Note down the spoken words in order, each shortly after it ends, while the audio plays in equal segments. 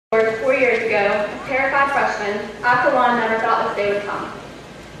terrified freshman, I for one never thought this day would come.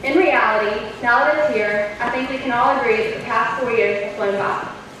 In reality, now that it's here, I think we can all agree that the past 4 years have flown by.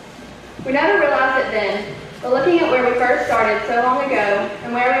 We never realized it then, but looking at where we first started so long ago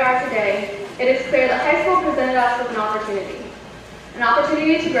and where we are today, it is clear that high school presented us with an opportunity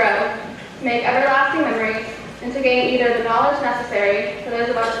to grow, to make everlasting memories, and to gain either the knowledge necessary for those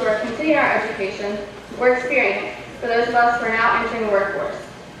of us who are continuing our education or experience for those of us who are now entering the workforce.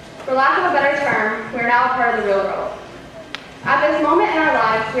 For lack of a better term, we are now a part of the real world. At this moment in our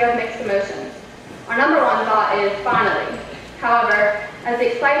lives, we have mixed emotions. Our number one thought is, finally. However, as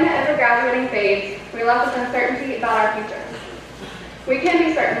the excitement over graduating fades, we are left with uncertainty about our future. We can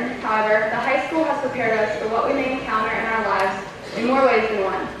be certain, however, that high school has prepared us for what we may encounter in our lives in more ways than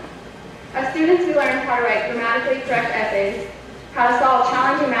one. As students, we learned how to write grammatically correct essays, how to solve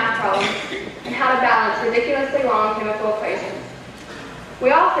challenging math problems, and how to balance ridiculously long chemical equations. We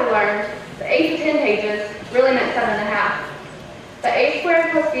also learned that 8 to 10 pages really meant 7.5. That a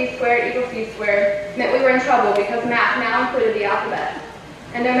squared plus b squared equals c squared meant we were in trouble because math now included the alphabet.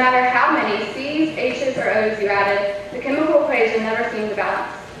 And no matter how many C's, H's, or O's you added, the chemical equation never seemed to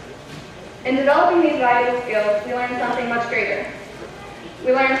balance. In developing these valuable skills, we learned something much greater.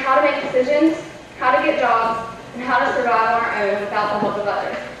 We learned how to make decisions, how to get jobs, and how to survive on our own without the help of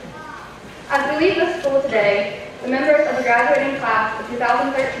others. As we leave this school today, the members of the graduating class of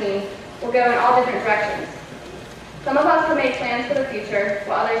 2013 will go in all different directions. Some of us have made plans for the future,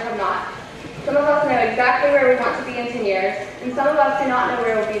 while others have not. Some of us know exactly where we want to be in 10 years, and some of us do not know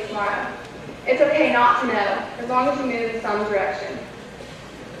where we'll be tomorrow. It's okay not to know, as long as you move in some direction.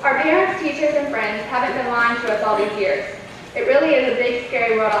 Our parents, teachers, and friends haven't been lying to us all these years. It really is a big,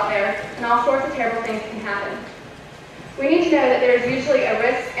 scary world out there, and all sorts of terrible things can happen. We need to know that there is usually a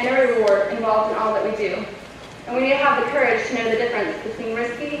risk and a reward involved in all that we do, and we need to have the courage to know the difference between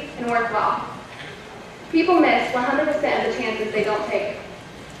risky and worthwhile. People miss 100% of the chances they don't take.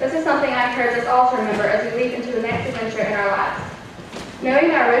 This is something I encourage us all to remember as we leap into the next adventure in our lives. Knowing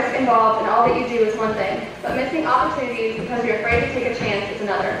that risk involved in all that you do is one thing, but missing opportunities because you're afraid to take a chance is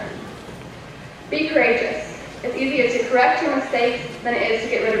another. Be courageous. It's easier to correct your mistakes than it is to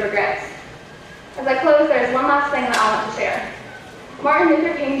get rid of regrets. As I close, there is one last thing that I want to share. Martin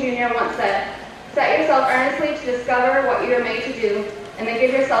Luther King Jr. once said, "Set yourself earnestly to discover what you are made to do, and then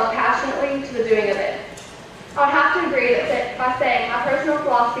give yourself passionately to the doing of it." I would have to agree by saying my personal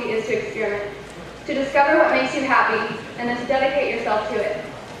philosophy is to experiment, to discover what makes you happy, and then to dedicate yourself to it.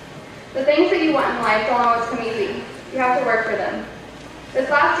 The things that you want in life don't always come easy. You have to work for them. This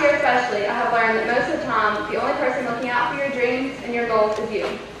last year especially, I have learned that most of the time, the only person looking out for your dreams and your goals is you.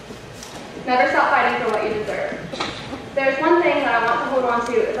 Never stop fighting for what you deserve. There is one thing that I want to hold on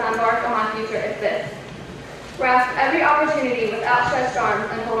to as I embark on my future, is this. Grasp every opportunity with outstretched arms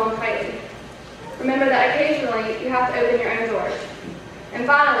and hold on tightly. Remember that occasionally you have to open your own doors. And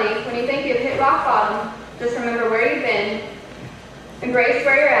finally, when you think you've hit rock bottom, just remember where you've been, embrace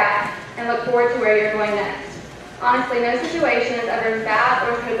where you're at, and look forward to where you're going next. Honestly, no situation is ever as bad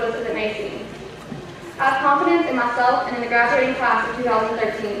or as hopeless as it may seem. I have confidence in myself and in the graduating class of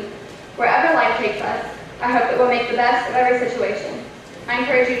 2013. Wherever life takes us, I hope that we'll make the best of every situation. I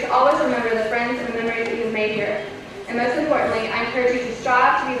encourage you to always remember the friends and the memories that you've made here. And most importantly, I encourage you to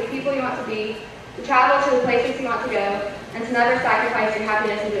strive to be the people you want to be, to travel to the places you want to go, and to never sacrifice your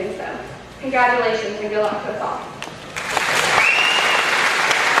happiness in doing so. Congratulations and good luck to us all.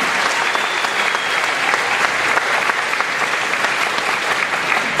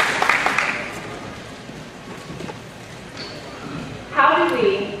 How do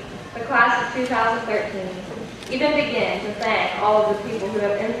we, the class of 2013, even begin to thank all of the people who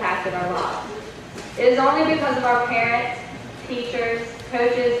have impacted our lives? It is only because of our parents, teachers,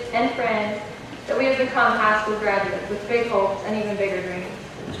 coaches, and friends that we have become high school graduates with big hopes and even bigger dreams.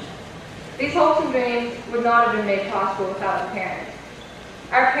 These hopes and dreams would not have been made possible without our parents.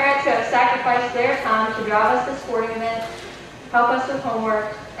 Our parents who have sacrificed their time to drive us to sporting events, help us with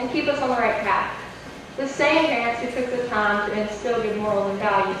homework, and keep us on the right path. The same parents who took the time to instill good morals and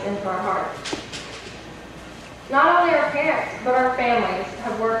values into our hearts. Not only our parents, but our families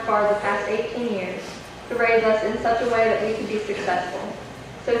have worked hard the past 18 years to raise us in such a way that we could be successful.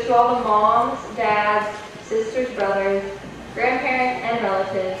 So to all the moms, dads, sisters, brothers, grandparents, and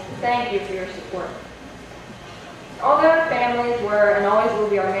relatives, thank you for your support. Although our families were and always will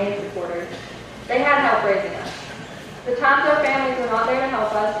be our main supporters, they had help raising us. The times our families were not there to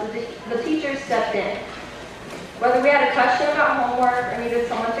help us, the teachers stepped in. Whether we had a question about homework or needed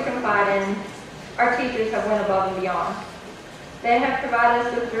someone to confide in, our teachers have went above and beyond. They have provided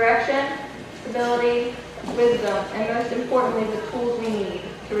us with direction, stability, wisdom, and most importantly, the tools we need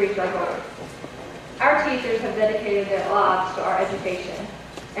to reach our goals. teachers have dedicated their lives to our education,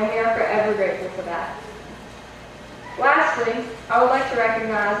 and we are forever grateful for that. Lastly, I would like to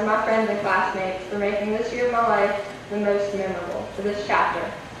recognize my friends and classmates for making this year of my life the most memorable for this chapter.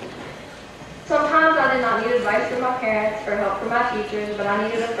 Sometimes I did not need advice from my parents or help from my teachers, but I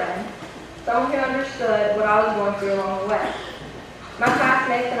needed a friend, someone who understood what I was going through along the way. My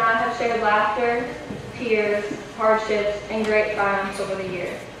classmates and I have shared laughter, tears, hardships, and great triumphs over the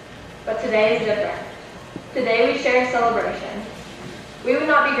years. But today is different. Today we share a celebration. We would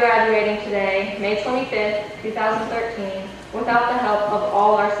not be graduating today, May 25th, 2013, without the help of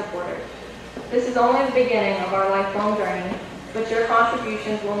all our supporters. This is only the beginning of our lifelong journey, but your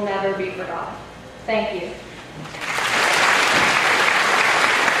contributions will never be forgotten. Thank you.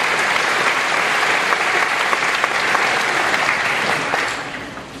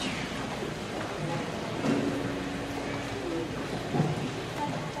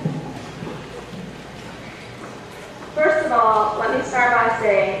 First of all, let me start by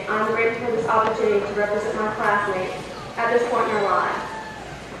saying I'm grateful for this opportunity to represent my classmates at this point in our lives.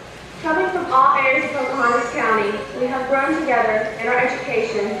 Coming from all areas of Pocahontas County, we have grown together in our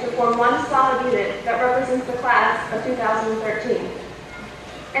education to form one solid unit that represents the class of 2013.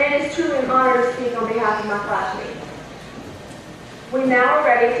 And it is truly an honor to speak on behalf of my classmates. We now are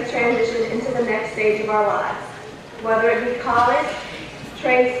ready to transition into the next stage of our lives, whether it be college,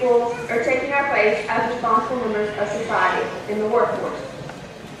 trade schools, or taking our place as responsible members of society in the workforce.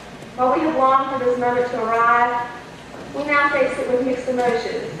 While we have longed for this moment to arrive, we now face it with mixed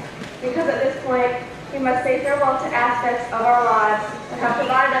emotions, because at this point, we must say farewell to aspects of our lives that have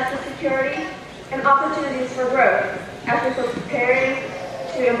provided us with security and opportunities for growth as we are preparing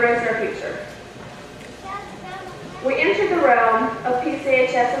to embrace our future. We entered the realm of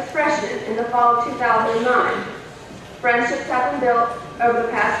PCHS as freshmen in the fall of 2009. Friendships have been built over the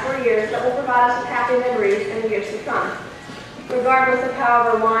past 4 years that will provide us with happy memories in the years to come, regardless of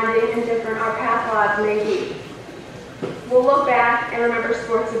however winding and different our past lives may be. We'll look back and remember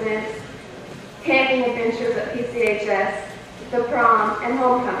sports events, camping adventures at PCHS, the prom, and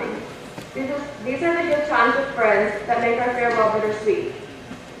homecoming. These are the good times with friends that make our farewell bittersweet.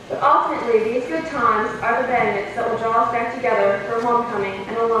 But ultimately, these good times are the magnets that will draw us back together for homecoming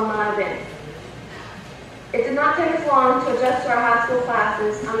and alumni events. It did not take us long to adjust to our high school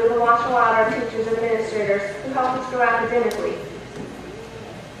classes under the watchful eye of our teachers and administrators who helped us grow academically.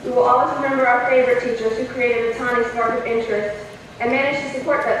 We will always remember our favorite teachers who created a tiny spark of interest and managed to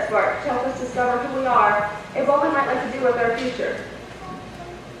support that spark to help us discover who we are and what we might like to do with our future.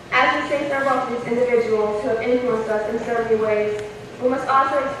 As we say farewell to these individuals who have influenced us in so many ways, we must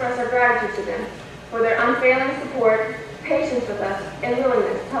also express our gratitude to them for their unfailing support, patience with us, and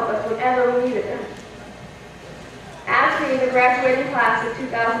willingness to help us whenever we needed them. As we, the graduating class of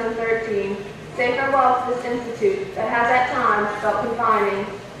 2013, say farewell to this institute that has at times felt confining,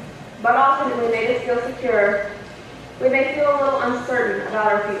 but ultimately made us feel secure, we may feel a little uncertain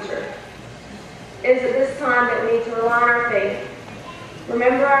about our future. It is at this time that we need to rely on our faith,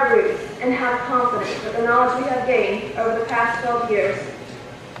 remember our roots, and have confidence that the knowledge we have gained over the past 12 years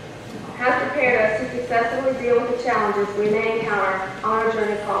has prepared us to successfully deal with the challenges we may encounter on our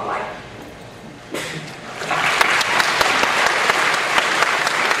journey called life.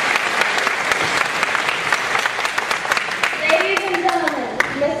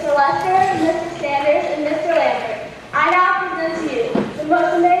 Mr. Lester, Mr. Sanders, and Mr. Lambert, I now present to you the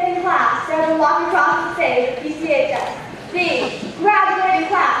most amazing class that will walk across the stage of PCHS, the graduating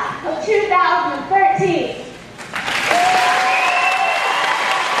class of 2013.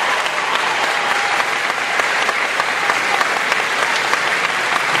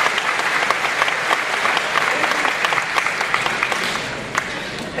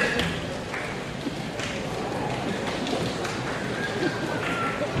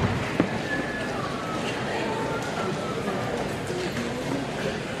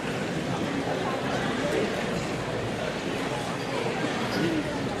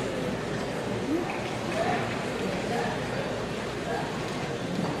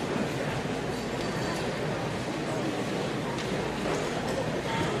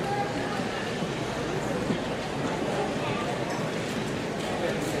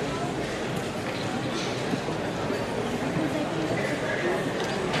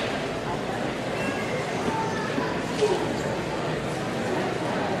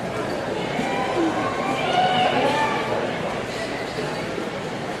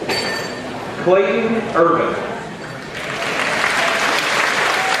 Clayton Urban.